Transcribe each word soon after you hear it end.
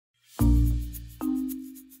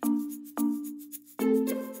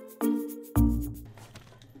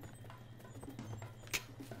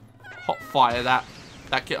fire that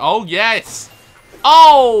kid. Oh, yes!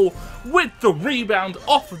 Oh! With the rebound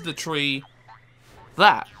off of the tree.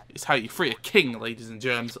 That is how you free a king, ladies and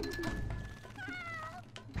germs.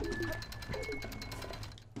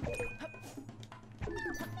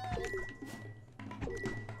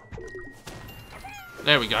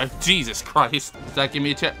 There we go. Jesus Christ. Does that give me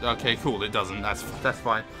a check? Okay, cool. It doesn't. That's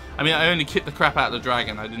fine. I mean, I only kicked the crap out of the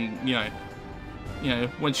dragon. I didn't, you know,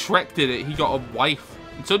 when Shrek did it, he got a wife.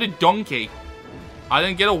 And so did Donkey. I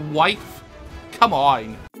didn't get a wife. Come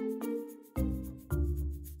on.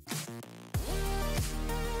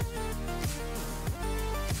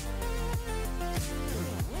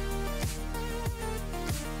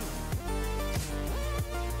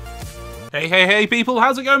 Hey people,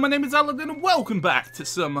 how's it going? My name is Xaladin and welcome back to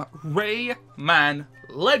some Rayman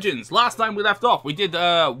Legends. Last time we left off, we did,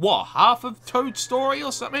 what, half of Toad's story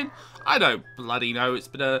or something? I don't bloody know. It's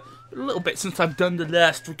been a little bit since I've done the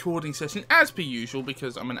last recording session, as per usual,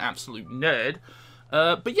 because I'm an absolute nerd.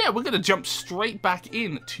 But yeah, we're going to jump straight back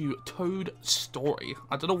into Toad's story.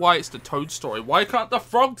 I don't know why it's the Toad story. Why can't the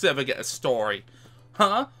frogs ever get a story?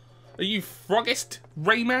 Huh? Are you froggist,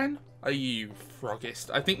 Rayman? Are you froggist?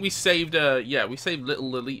 I think we saved, yeah, we saved little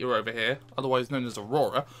Lolita over here, otherwise known as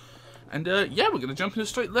Aurora. And, yeah, we're gonna jump into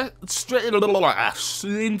straight into,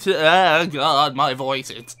 oh god, my voice,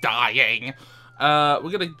 it's dying. We're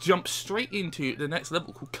gonna jump straight into the next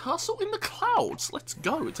level called Castle in the Clouds. Let's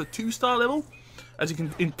go. It's a 2-star level, as you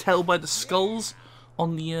can tell by the skulls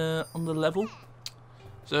on the level.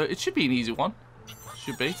 So it should be an easy one.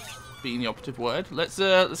 Should be, being the operative word.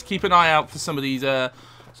 Let's keep an eye out for some of these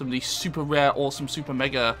super rare, awesome, super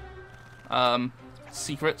mega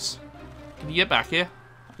secrets. Can you get back here?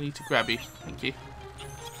 I need to grab you. Thank you.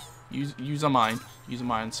 Use a mine. Use a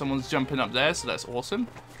mine. Someone's jumping up there, so that's awesome.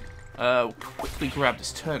 We'll quickly grab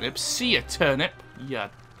this turnip. See ya, turnip. Yeah,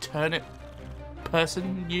 turnip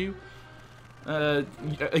person, you.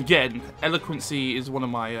 Again, eloquency is one of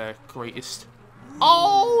my greatest.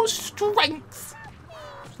 Oh, strength!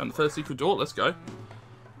 And the first secret door. Let's go.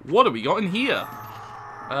 What have we got in here?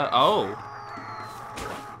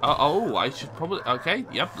 Oh, I should probably, okay,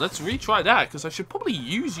 yep, let's retry that, because I should probably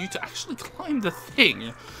use you to actually climb the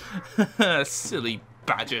thing. Silly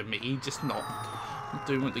badger me, just not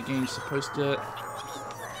doing what the game's supposed to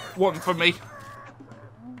want from me.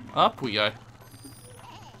 Up we go.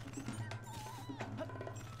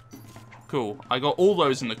 Cool, I got all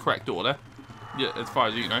those in the correct order, yeah, as far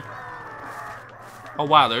as you know. Oh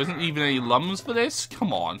wow, there isn't even any lums for this?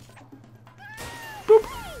 Come on. Boop.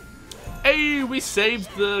 Hey, we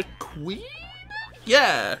saved the queen?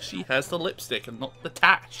 Yeah, she has the lipstick and not the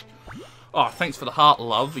tash. Oh, thanks for the heart,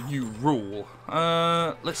 love. You rule.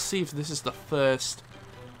 Let's see if this is the first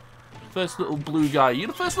little blue guy. You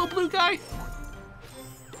the first little blue guy?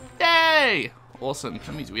 Yay! Awesome.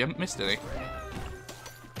 That means we haven't missed any.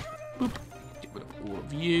 Boop. Get rid of all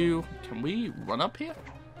of you. Can we run up here?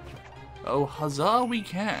 Oh, huzzah, we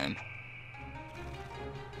can.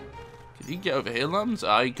 Did you get over here, lums?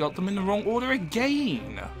 I got them in the wrong order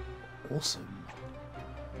again. Awesome.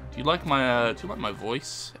 Do you like my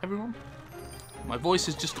voice, everyone? My voice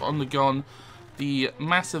has just undergone the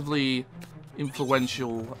massively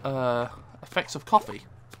influential effects of coffee.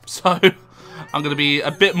 So I'm going to be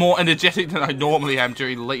a bit more energetic than I normally am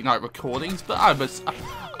during late night recordings, but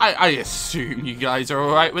I assume you guys are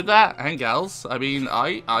alright with that, and gals. I mean,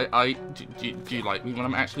 do you like me when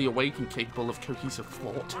I'm actually awake and capable of cohesive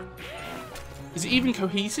thought? Is it even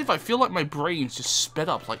cohesive? I feel like my brain's just sped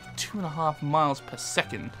up like 2.5 miles per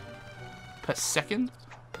second. Per second?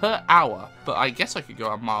 Per hour. But I guess I could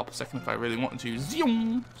go a mile per second if I really wanted to.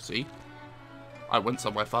 Zoom! See? I went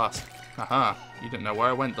somewhere fast. Haha. You didn't know where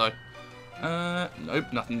I went though.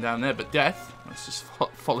 Nope, nothing down there but death. Let's just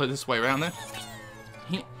follow this way around there.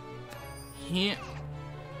 Here. Here.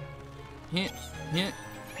 Here. Here.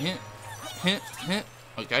 Here. Here. Here.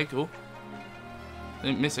 Okay, cool.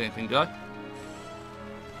 Didn't miss anything, did I?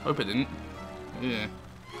 Hope it didn't. Yeah.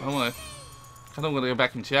 I don't want to go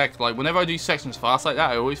back and check. Like, whenever I do sections fast like that,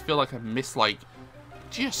 I always feel like I miss, like,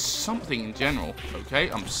 just something in general. Okay?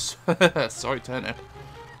 I'm sorry, Turnip.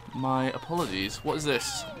 My apologies. What is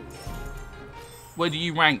this? Where do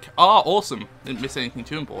you rank? Ah, awesome. Didn't miss anything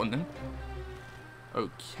too important then.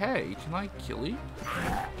 Okay. Can I kill you?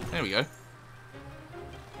 There we go.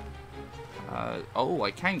 Oh, I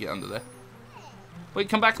can get under there. Wait,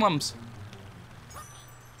 come back, lums.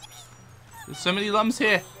 There's so many lums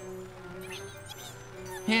here.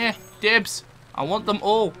 Here, dibs. I want them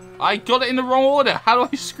all. I got it in the wrong order. How do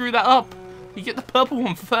I screw that up? You get the purple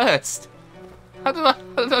one first. How did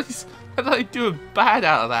I do a bad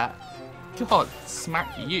out of that? God, smack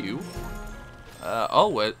you.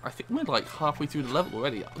 I think we're like halfway through the level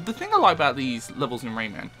already. The thing I like about these levels in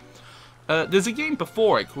Rayman, there's a game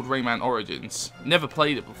before it called Rayman Origins. Never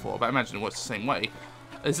played it before, but I imagine it works the same way.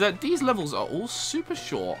 Is that these levels are all super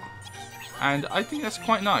short, and I think that's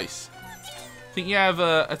quite nice. I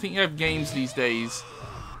think you have games these days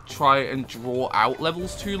try and draw out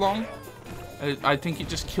levels too long. I think it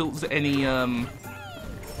just kills any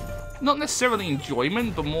not necessarily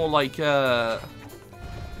enjoyment, but more like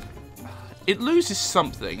it loses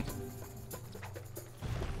something.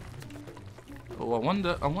 Oh, I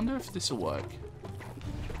wonder if this will work.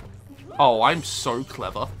 Oh, I'm so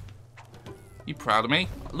clever. You proud of me?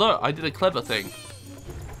 Look, I did a clever thing.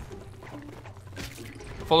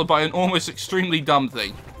 Followed by an almost extremely dumb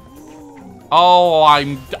thing. Oh,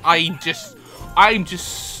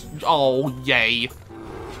 oh, yay.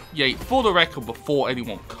 Yay. For the record, before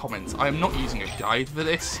anyone comments, I am not using a guide for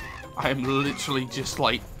this. I am literally just,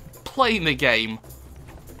 like, playing the game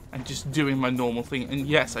and just doing my normal thing. And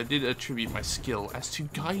yes, I did attribute my skill as to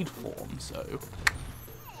guide form, so...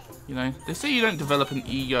 You know, they say you don't develop an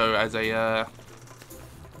ego as a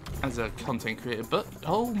content creator, but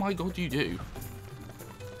oh my god, you do.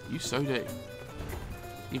 You so do.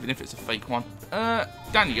 Even if it's a fake one.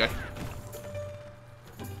 Down you go.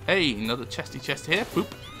 Hey, another chesty chest here. Boop.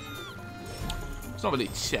 It's not really a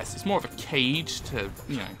chest, it's more of a cage to,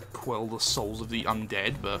 you know, quell the souls of the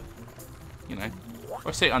undead, but, you know.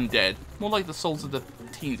 I say undead, more like the souls of the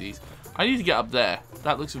teensies. I need to get up there.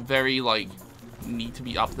 That looks very, like, need to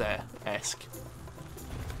be up there-esque.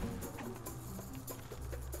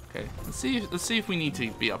 Okay, let's see if we need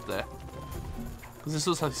to be up there. Because this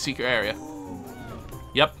looks like a secret area.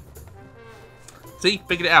 Yep. See?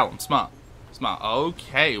 Figured it out. I'm smart. Smart.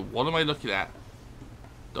 Okay, what am I looking at?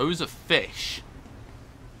 Those are fish.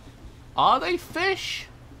 Are they fish?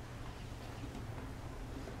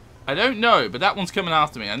 I don't know, but that one's coming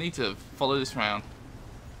after me. I need to follow this around.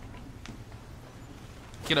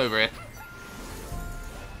 Get over here.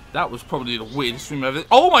 That was probably the weirdest swim ever.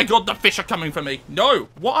 Oh my god, the fish are coming for me. No.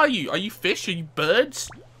 What are you? Are you fish? Are you birds?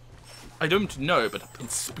 I don't know, but I've been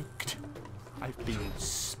spooked. I've been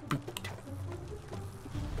spooked.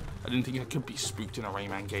 I didn't think I could be spooked in a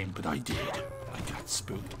Rayman game, but I did. I got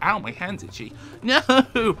spooked. Ow, my hand's itchy. No!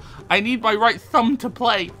 I need my right thumb to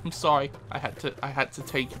play. I'm sorry. I had to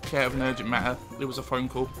take care of an urgent matter. It was a phone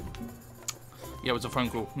call. Yeah, it was a phone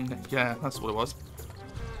call. Yeah, that's what it was.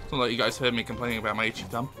 It's not like you guys heard me complaining about my itchy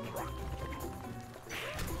thumb.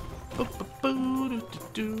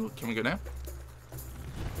 Can we go now?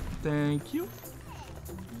 Thank you.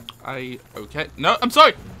 Okay. No, I'm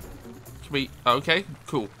sorry! Can we... Okay,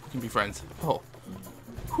 cool. We can be friends. Oh.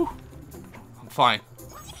 Whew. I'm fine.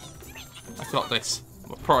 I got this.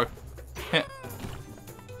 I'm a pro.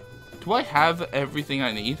 Do I have everything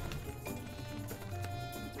I need?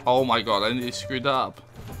 Oh my god, I nearly screwed that up.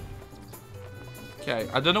 Okay,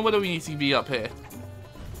 I don't know whether we need to be up here.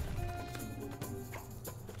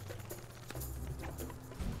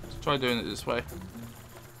 Let's try doing it this way.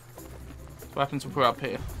 What happens if we're up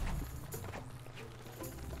here?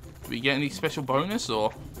 Do we get any special bonus,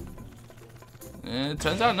 or? It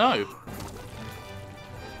turns out no.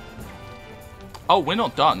 Oh, we're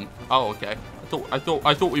not done. Oh, okay. I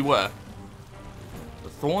thought we were. The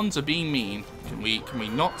thorns are being mean. Can we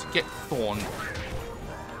not get thorn?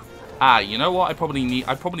 Ah, you know what? I probably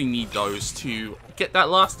need those to get that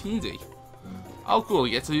last teensy. Oh, cool. We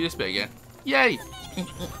get to do this bit again. Yay!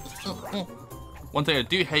 One thing I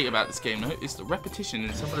do hate about this game, though, is the repetition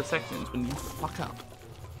in some of the sections when you fuck up.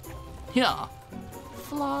 Here.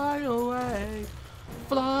 Fly away,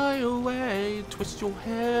 twist your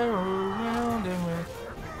hair around and around.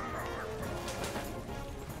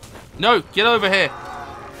 No, get over here.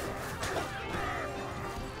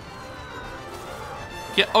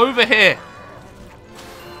 Get over here.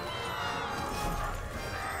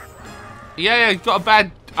 Yeah, got a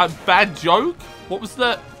bad joke? What was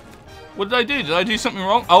that? What did I do? Did I do something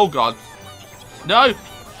wrong? Oh god. No!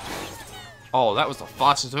 Oh, that was the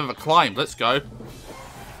fastest I've ever climbed. Let's go.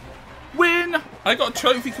 Win! I got a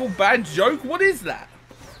trophy called Bad Joke? What is that?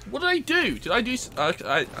 What did I do? Did I do...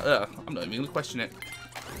 I'm not even going to question it.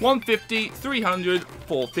 150, 300,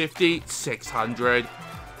 450, 600.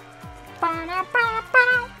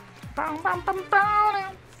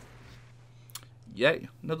 Yay,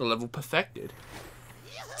 another level perfected.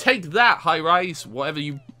 Take that, High Rise, whatever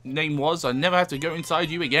your name was. I never have to go inside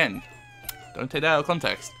you again. Don't take that out of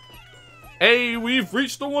context. Hey, we've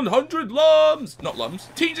reached the 100 lums! Not lums,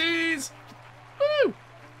 TGs! Woo!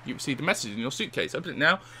 You received a message in your suitcase. Open it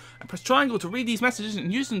now and press triangle to read these messages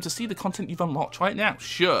and use them to see the content you've unlocked. Try it now.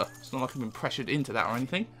 Sure. It's not like I've been pressured into that or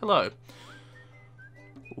anything. Hello.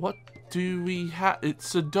 do we have?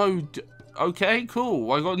 It's a Dode. Okay,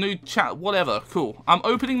 cool. I got a new chat. Whatever. Cool. I'm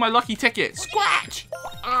opening my lucky ticket. Scratch!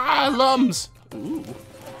 Ah, lums. Ooh.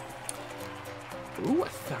 Ooh,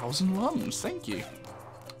 1,000 lums. Thank you.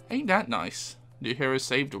 Ain't that nice? New hero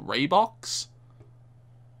saved Raybox.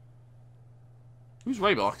 Who's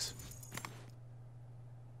Raybox?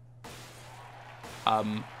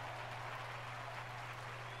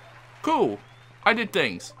 Cool. I did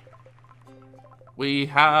things. We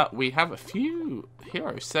have a few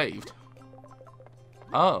heroes saved.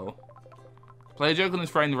 Oh. Play a joke on his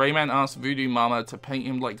friend. Rayman asked Voodoo Mama to paint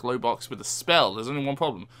him like Glowbox with a spell. There's only one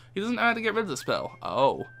problem. He doesn't know how to get rid of the spell.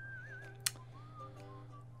 Oh.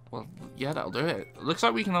 Well, yeah, that'll do it. Looks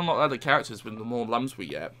like we can unlock other characters with the more lums we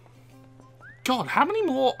get. God, how many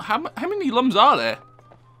more? How many lums are there?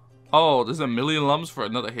 Oh, there's 1,000,000 lums for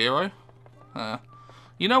another hero.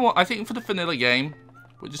 You know what? I think for the vanilla game,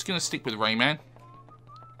 we're just gonna stick with Rayman.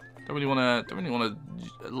 Don't really wanna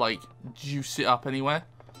like juice it up anywhere.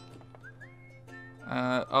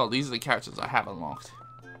 Oh, these are the characters I have unlocked.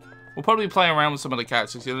 We'll probably play around with some of the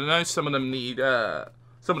characters. You know, some of them need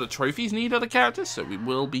some of the trophies need other characters, so we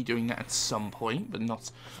will be doing that at some point, but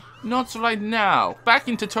not right now. Back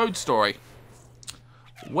into Toad's story.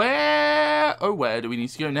 Where do we need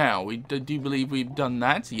to go now? We do believe we've done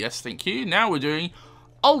that. Yes, thank you. Now we're doing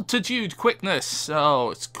altitude quickness.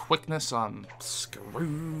 Oh, it's quickness. I'm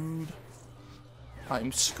screwed.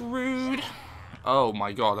 I'm screwed. Oh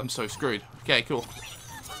my god, I'm so screwed. Okay, cool.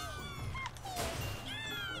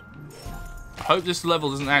 I hope this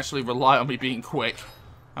level doesn't actually rely on me being quick.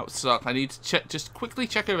 That would suck. I need to check, just quickly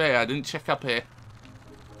check over here. I didn't check up here.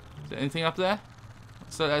 Is there anything up there?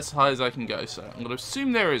 So that's as high as I can go, so I'm going to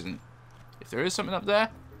assume there isn't. If there is something up there,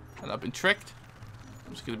 and I've been tricked,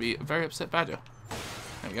 I'm just going to be a very upset badger.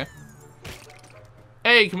 There we go.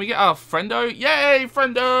 Hey, can we get our friendo? Yay,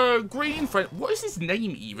 friendo! Green friend. What is his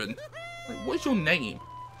name even? Like, what is your name?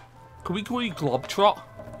 Can we call you Globtrot?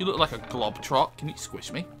 You look like a Globtrot. Can you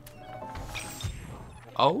squish me?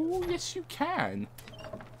 Oh, yes you can.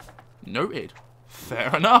 Noted.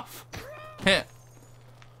 Fair enough. Here.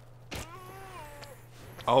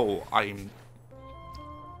 Oh,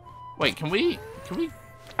 Wait, can we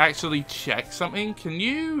actually check something? Can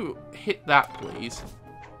you hit that, please?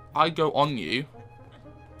 I go on you.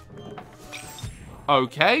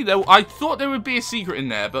 Okay, I thought there would be a secret in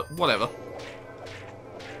there, but whatever.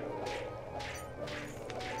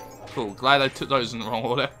 Cool, glad I took those in the wrong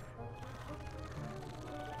order.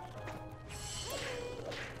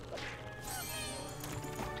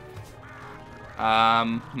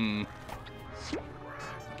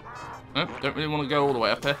 Nope, don't really want to go all the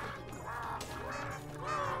way up here.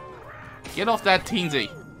 Get off that teensy,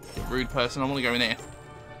 you rude person. I want to go in here.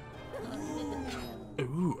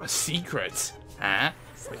 Ooh, a secret. Huh?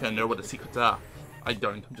 Like I know what the secrets are. I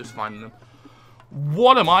don't. I'm just finding them.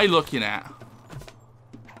 What am I looking at?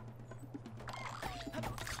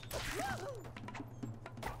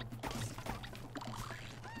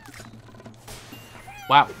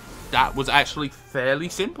 Wow, that was actually fairly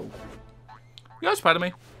simple. You guys proud of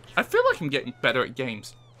me? I feel like I'm getting better at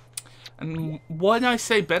games. And when I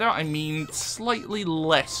say better, I mean slightly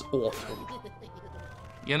less awful.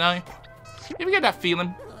 You know? You ever get that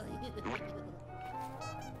feeling?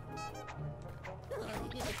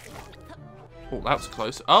 Oh, that was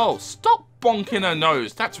close. Oh, stop bonking her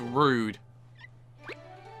nose. That's rude.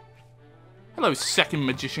 Hello, second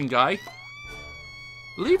magician guy.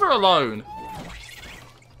 Leave her alone.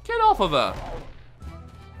 Get off of her.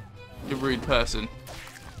 You rude person.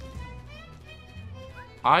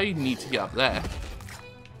 I need to get up there.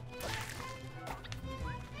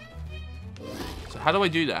 So how do I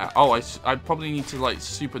do that? Oh, I probably need to like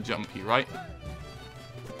super jump you, right?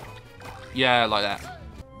 Yeah, like that.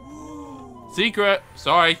 Secret!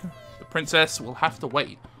 Sorry. The princess will have to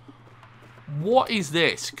wait. What is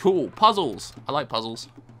this? Cool. Puzzles. I like puzzles.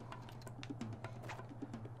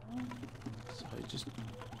 So just...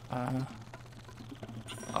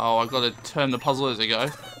 Oh, I've got to turn the puzzle as I go.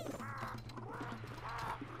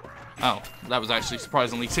 Oh, that was actually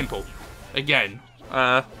surprisingly simple. Again.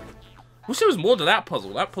 Wish there was more to that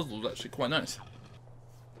puzzle. That puzzle was actually quite nice.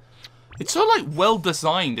 It's so, like,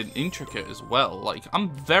 well-designed and intricate as well. Like, I'm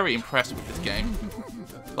very impressed with this game.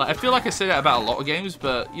 Like, I feel like I say that about a lot of games,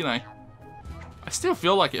 but, you know, I still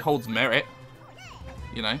feel like it holds merit.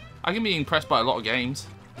 You know, I can be impressed by a lot of games.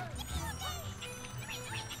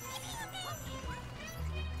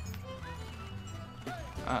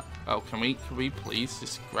 Oh, can we please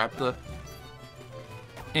just grab the...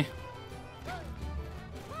 Eh.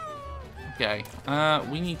 Okay,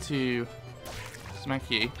 we need to smack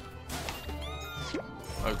you.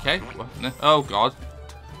 Okay. Well, no. Oh, God.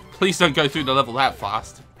 Please don't go through the level that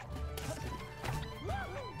fast.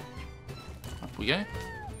 Up we go.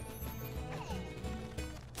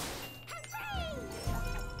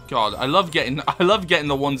 God, I love getting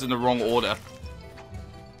the ones in the wrong order.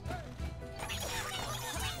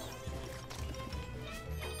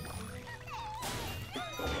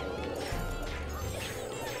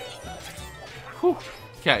 Whew.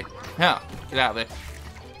 Okay. Yeah. Get out of there.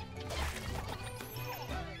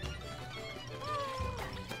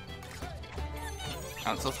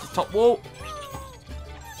 Bounce off the top wall.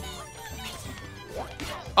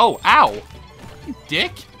 Oh, ow! You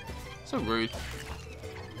dick! So rude.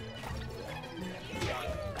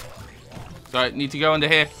 So I need to go under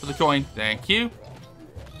here for the coin. Thank you.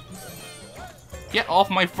 Get off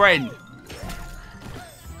my friend.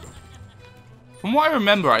 From what I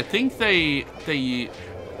remember, I think they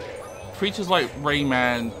creatures like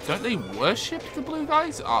Rayman, don't they worship the blue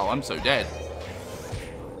guys? Oh, I'm so dead.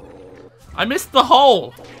 I missed the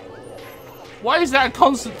hole. Why is that a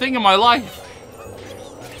constant thing in my life?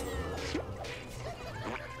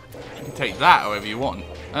 You can take that however you want.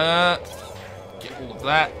 Get all of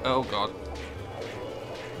that. Oh god.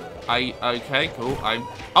 Okay, cool.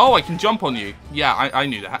 Oh, I can jump on you. Yeah, I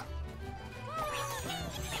knew that.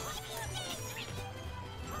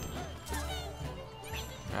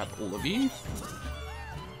 Grab all of you.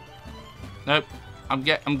 Nope. I'm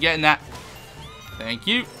getting that. Thank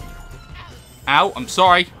you. Ow, I'm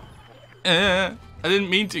sorry. I didn't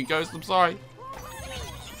mean to, Ghost. I'm sorry.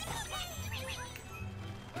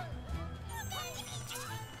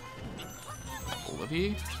 All of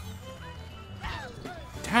you.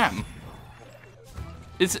 Damn.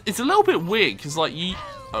 It's a little bit weird because like you.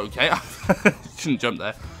 Okay, shouldn't jump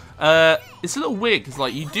there. It's a little weird because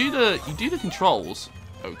like you do the controls.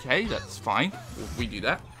 Okay, that's fine. We do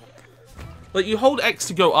that. Like you hold X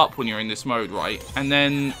to go up when you're in this mode, right? And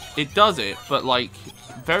then it does it, but like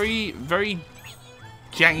very, very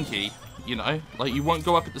janky. You know, like you won't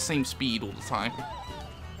go up at the same speed all the time.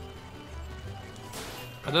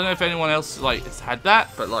 I don't know if anyone else like has had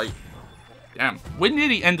that, but like. Damn, we're near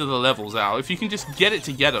the end of the levels now. If you can just get it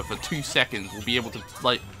together for 2 seconds, we'll be able to,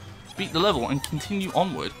 like, beat the level and continue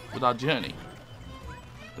onward with our journey.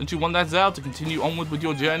 Don't you want that, Xal, to continue onward with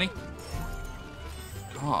your journey?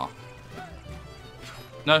 Ah.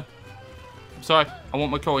 No. I'm sorry. I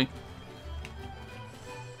want my coin.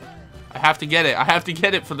 I have to get it. I have to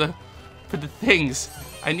get it for the things.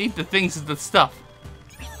 I need the things as the stuff.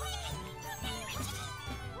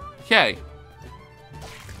 Okay.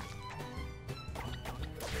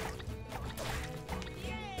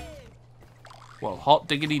 Well, hot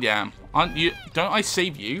diggity damn. Aren't you? Don't I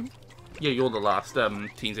save you? Yeah, you're the last,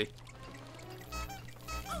 teensy.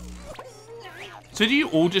 So do you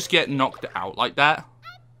all just get knocked out like that?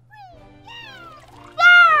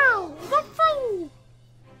 Wow! Wow!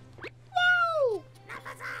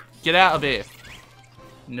 Get out of here,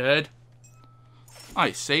 nerd.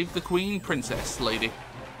 I saved the queen princess lady.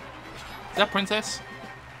 Is that princess?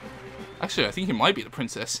 Actually, I think it might be the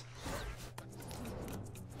princess.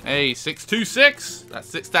 Hey, 626.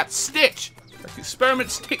 That's Stitch. That's Experiment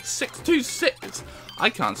Stick 626. I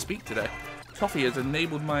can't speak today. Coffee has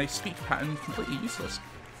enabled my speech pattern completely useless.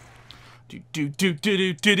 Do.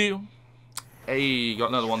 Hey, got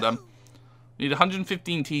another one done. We need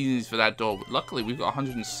 115 teasings for that door, but luckily we've got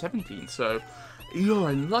 117, so you're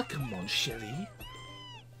in luck, mon chéri.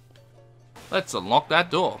 Let's unlock that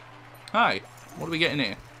door. Hi, what do we get in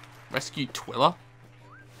here? Rescue Twiller?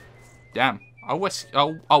 Damn. I'll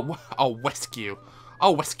rescue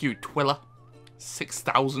Twiller.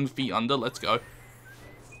 6,000 feet under, let's go.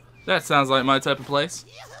 That sounds like my type of place.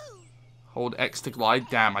 Hold X to glide.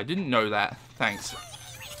 Damn, I didn't know that. Thanks.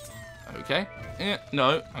 Okay.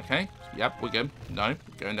 No. Okay. Yep, we're good. No.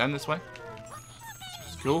 Going down this way.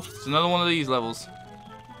 It's cool. It's another one of these levels.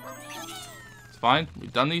 It's fine.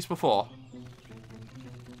 We've done these before.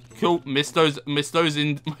 Cool. Missed those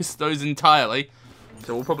entirely.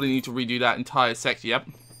 So we'll probably need to redo that entire section. Yep.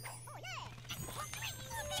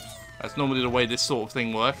 That's normally the way this sort of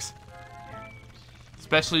thing works.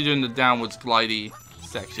 Especially during the downwards glidey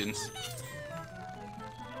sections.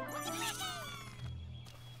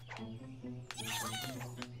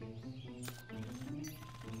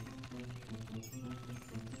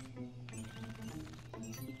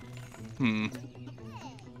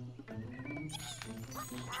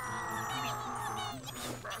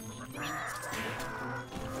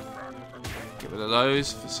 Get rid of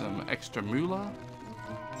those for some extra moolah.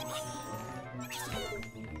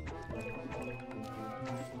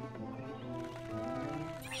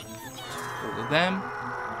 All of them.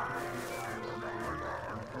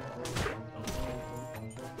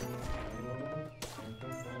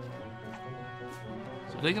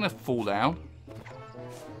 Are they gonna fall down?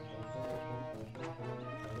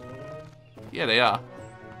 Yeah, they are.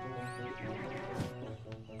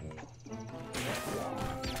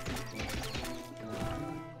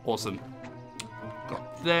 Awesome.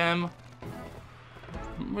 Got them.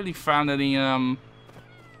 Haven't really found any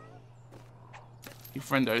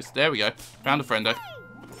friendos. There we go. Found a friendo.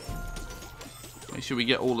 Make sure we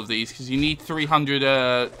get all of these because you need 300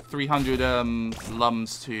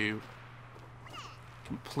 lums to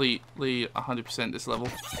completely 100% this level.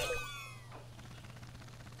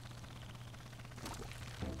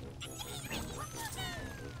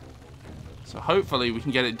 So hopefully we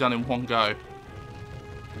can get it done in one go.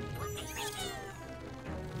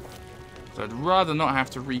 So I'd rather not have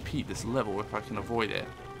to repeat this level if I can avoid it.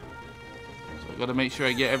 So I've got to make sure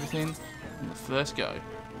I get everything in the first go.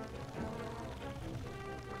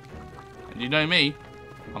 And you know me,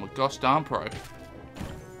 I'm a gosh darn pro.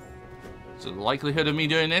 So the likelihood of me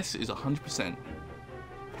doing this is 100%.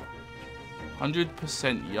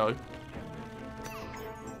 100%, yo.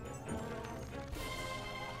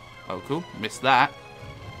 Oh, cool. Missed that.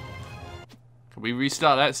 Can we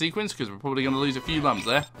restart that sequence? Because we're probably going to lose a few lums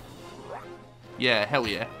there. Yeah, hell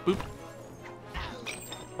yeah. Boop.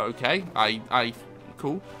 Okay,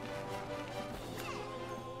 cool.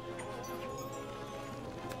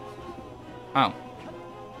 Oh.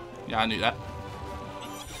 Yeah, I knew that.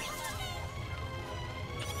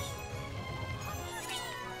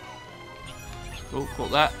 Cool,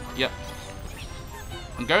 caught that. Yep.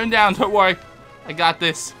 I'm going down, don't worry. I got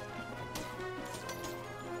this.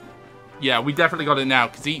 Yeah, we definitely got it now,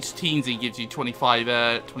 because each teensy gives you 25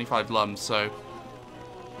 lums, so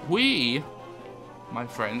we, my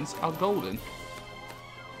friends, are golden.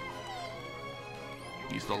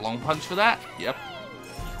 Use the long punch for that. Yep.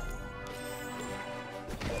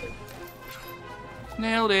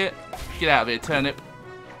 Nailed it. Get out of here, turnip.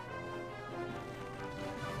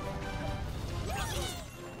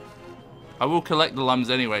 I will collect the lums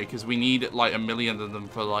anyway, because we need like 1 million of them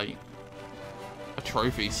for like a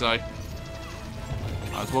trophy, so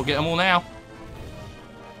might as well get them all now.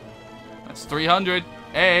 That's 300.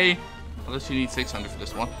 Hey! Unless you need 600 for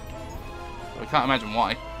this one. I can't imagine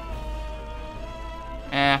why.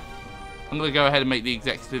 I'm going to go ahead and make the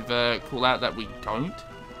executive call out that we don't.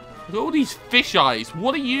 Look at all these fish eyes.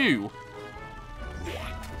 What are you?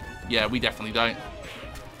 Yeah, we definitely don't.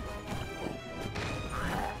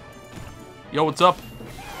 Yo, what's up?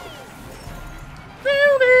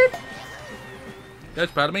 Nailed it!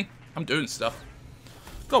 That's proud of me. I'm doing stuff.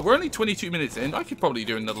 God, we're only 22 minutes in. I could probably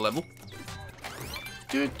do another level.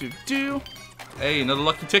 Hey, another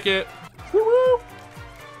lucky ticket. Woo-woo!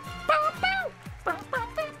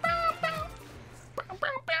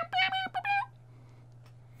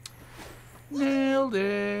 Nailed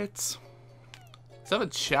it. Let's have a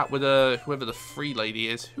chat with whoever the free lady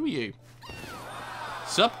is. Who are you?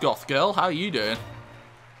 Sup, goth girl? How are you doing?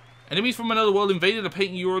 Enemies from another world invaded a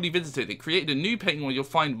painting you already visited. It created a new painting where you'll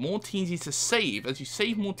find more teensies to save. As you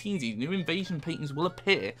save more teensies, new invasion paintings will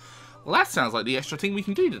appear. Well, that sounds like the extra thing we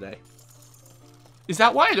can do today. Is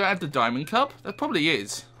that why I don't have the diamond cup? That probably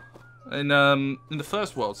is. In the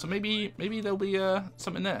first world. So maybe there'll be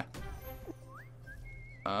something there.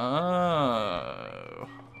 Oh.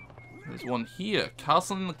 There's one here.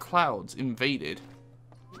 Castle in the Clouds invaded.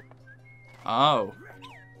 Oh.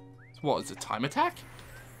 What, is it a time attack?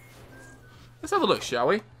 Let's have a look, shall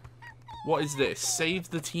we? What is this? Save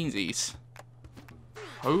the teensies.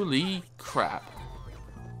 Holy crap.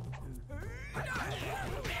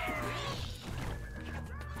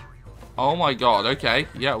 Oh my god, okay.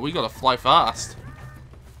 Yeah, we gotta fly fast.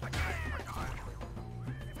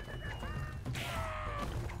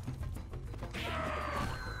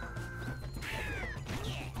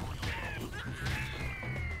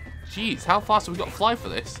 Jeez, how fast have we got to fly for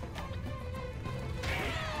this?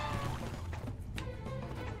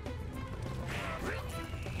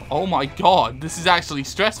 Oh my god, this is actually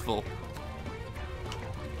stressful.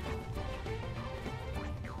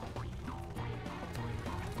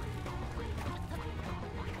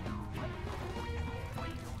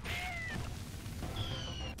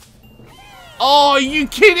 Oh, are you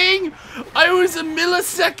kidding? I was a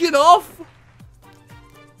millisecond off?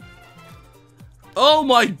 Oh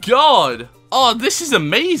my god. Oh, this is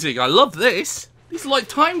amazing. I love this. These are like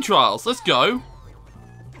time trials. Let's go.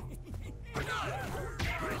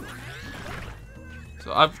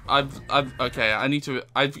 So okay, I need to,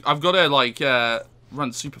 I've got to like,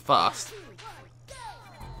 run super fast.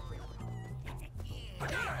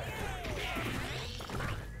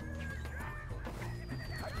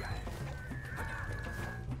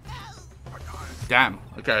 Damn.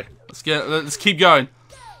 Okay, let's keep going.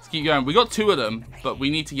 keep going. We got 2 of them, but we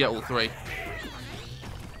need to get all 3.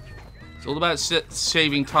 It's all about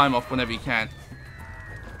shaving time off whenever you can.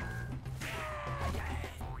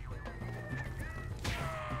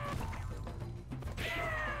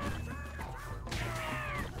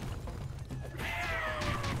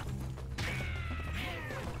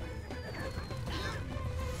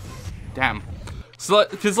 Damn. So,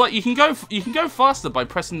 because like you can go faster by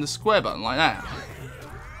pressing the square button like that.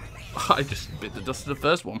 I just bit the dust of the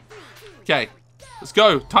first one. Okay, let's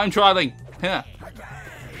go. Time trialing. Yeah.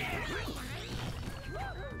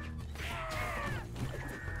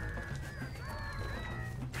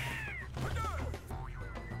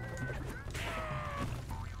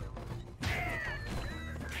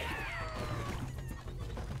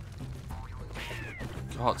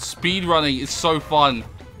 God, speedrunning is so fun.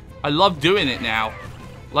 I love doing it now.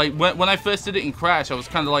 Like, when I first did it in Crash, I was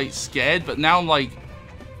kind of, like, scared. But now I'm, like,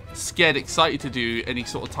 scared, excited to do any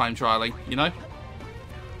sort of time trialing, you know?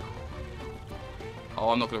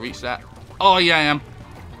 Oh, I'm not going to reach that. Oh, yeah, I am.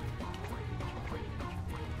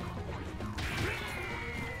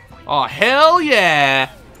 Oh, hell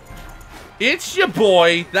yeah. It's your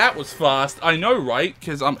boy. That was fast. I know, right?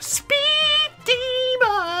 Because I'm a speed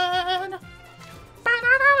demon.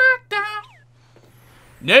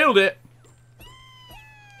 Nailed it.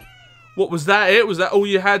 What was that? Was that all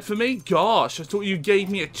you had for me? Gosh, I thought you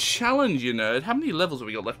gave me a challenge, you nerd. How many levels have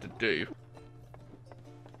we got left to do?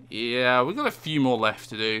 Yeah, we've got a few more left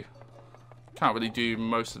to do. Can't really do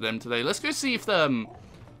most of them today. Let's go see if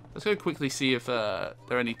let's go quickly see if there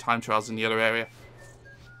are any time trials in the other area.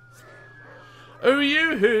 Oh,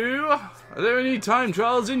 you who? Are there any time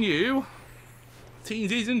trials in you?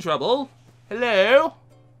 Teensy's in trouble. Hello?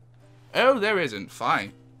 Oh, there isn't.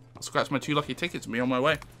 Fine. I'll scratch my 2 lucky tickets and be on my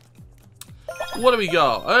way. What do we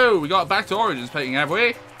got? Oh, we got back to Origins painting, have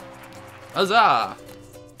we? Huzzah!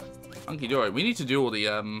 Hunky dory. We need to do all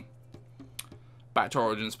the back to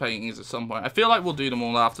Origins paintings at some point. I feel like we'll do them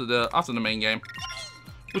all after the main game,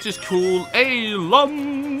 which is cool. Hey,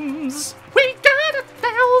 lums! We got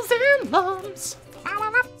 1,000 lums.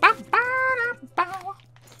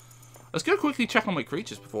 Let's go quickly check on my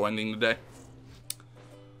creatures before ending the day.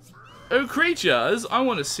 Oh, creatures! I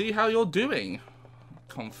want to see how you're doing.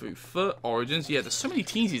 Kung Fu Foot, Origins. Yeah, there's so many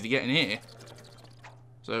teensies to get in here.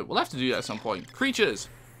 So, we'll have to do that at some point. Creatures!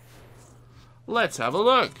 Let's have a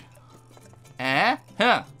look. Huh.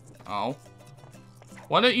 Oh.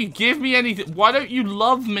 Why don't you give me anything? Why don't you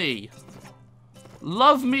love me?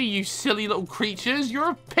 Love me, you silly little creatures. You're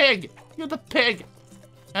a pig. You're the pig.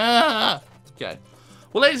 Okay.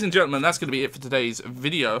 Well, ladies and gentlemen, that's going to be it for today's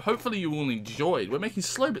video. Hopefully you all enjoyed. We're making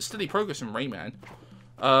slow but steady progress in Rayman.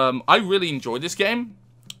 I really enjoyed this game.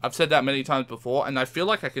 I've said that many times before, and I feel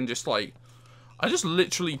like I can just, like, I just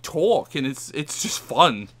literally talk, and it's just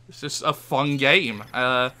fun. It's just a fun game.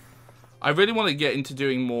 I really want to get into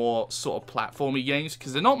doing more sort of platformy games,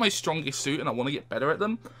 because they're not my strongest suit, and I want to get better at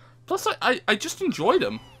them. Plus, I just enjoy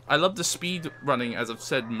them. I love the speed running, as I've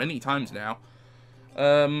said many times now.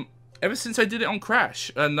 Ever since I did it on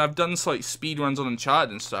Crash, and I've done like speed runs on Uncharted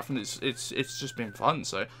and stuff, and it's just been fun.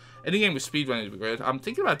 So any game with speed running would be great. I'm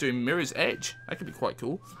thinking about doing Mirror's Edge. That could be quite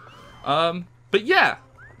cool. But yeah,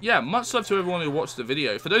 much love to everyone who watched the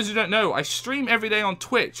video. For those who don't know, I stream every day on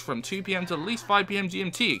Twitch from 2 PM to at least 5 PM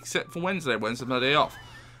GMT, except for Wednesday. Wednesday's my day off.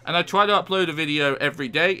 And I try to upload a video every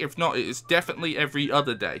day. If not, it is definitely every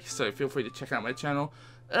other day. So feel free to check out my channel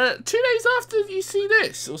 2 days after you see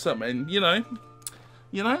this or something, you know,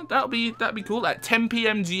 that'd be cool. At 10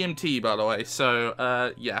 PM GMT, by the way.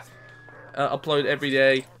 So, yeah. Upload every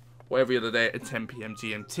day or every other day at 10 PM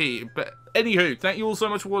GMT. But, anywho, thank you all so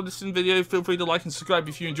much for watching this video. Feel free to like and subscribe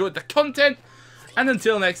if you enjoyed the content. And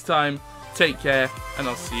until next time, take care, and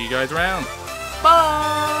I'll see you guys around.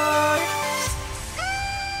 Bye!